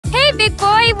Hey, big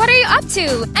boy, what are you up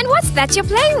to? And what's that you're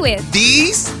playing with?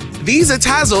 These are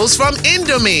Tazos from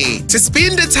Indomie. To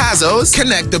spin the Tazos,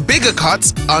 connect the bigger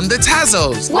cuts on the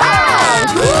Tazos. Wow!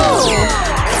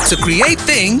 Cool! To create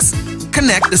things,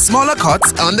 connect the smaller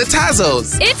cuts on the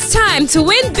Tazos. It's time to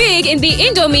win big in the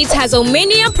Indomie Tazo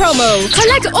Mania promo.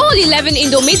 Collect all 11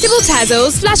 Indomitable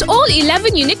Tazos, flash all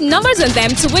 11 unique numbers on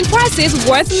them to win prizes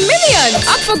worth millions.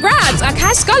 Up for grabs are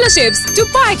cash scholarships,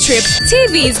 Dubai trips,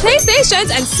 TVs, PlayStations,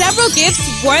 and several gifts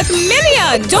worth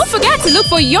millions. Don't forget to look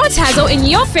for your Tazo in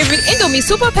your favorite Indomie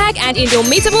Super Pack and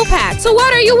Indomitable Pack. So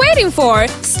what are you waiting for?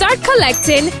 Start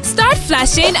collecting, start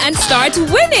flashing, and start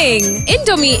winning.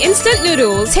 Indomie Instant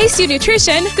Noodles. Tasty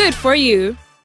nutrition, good for you.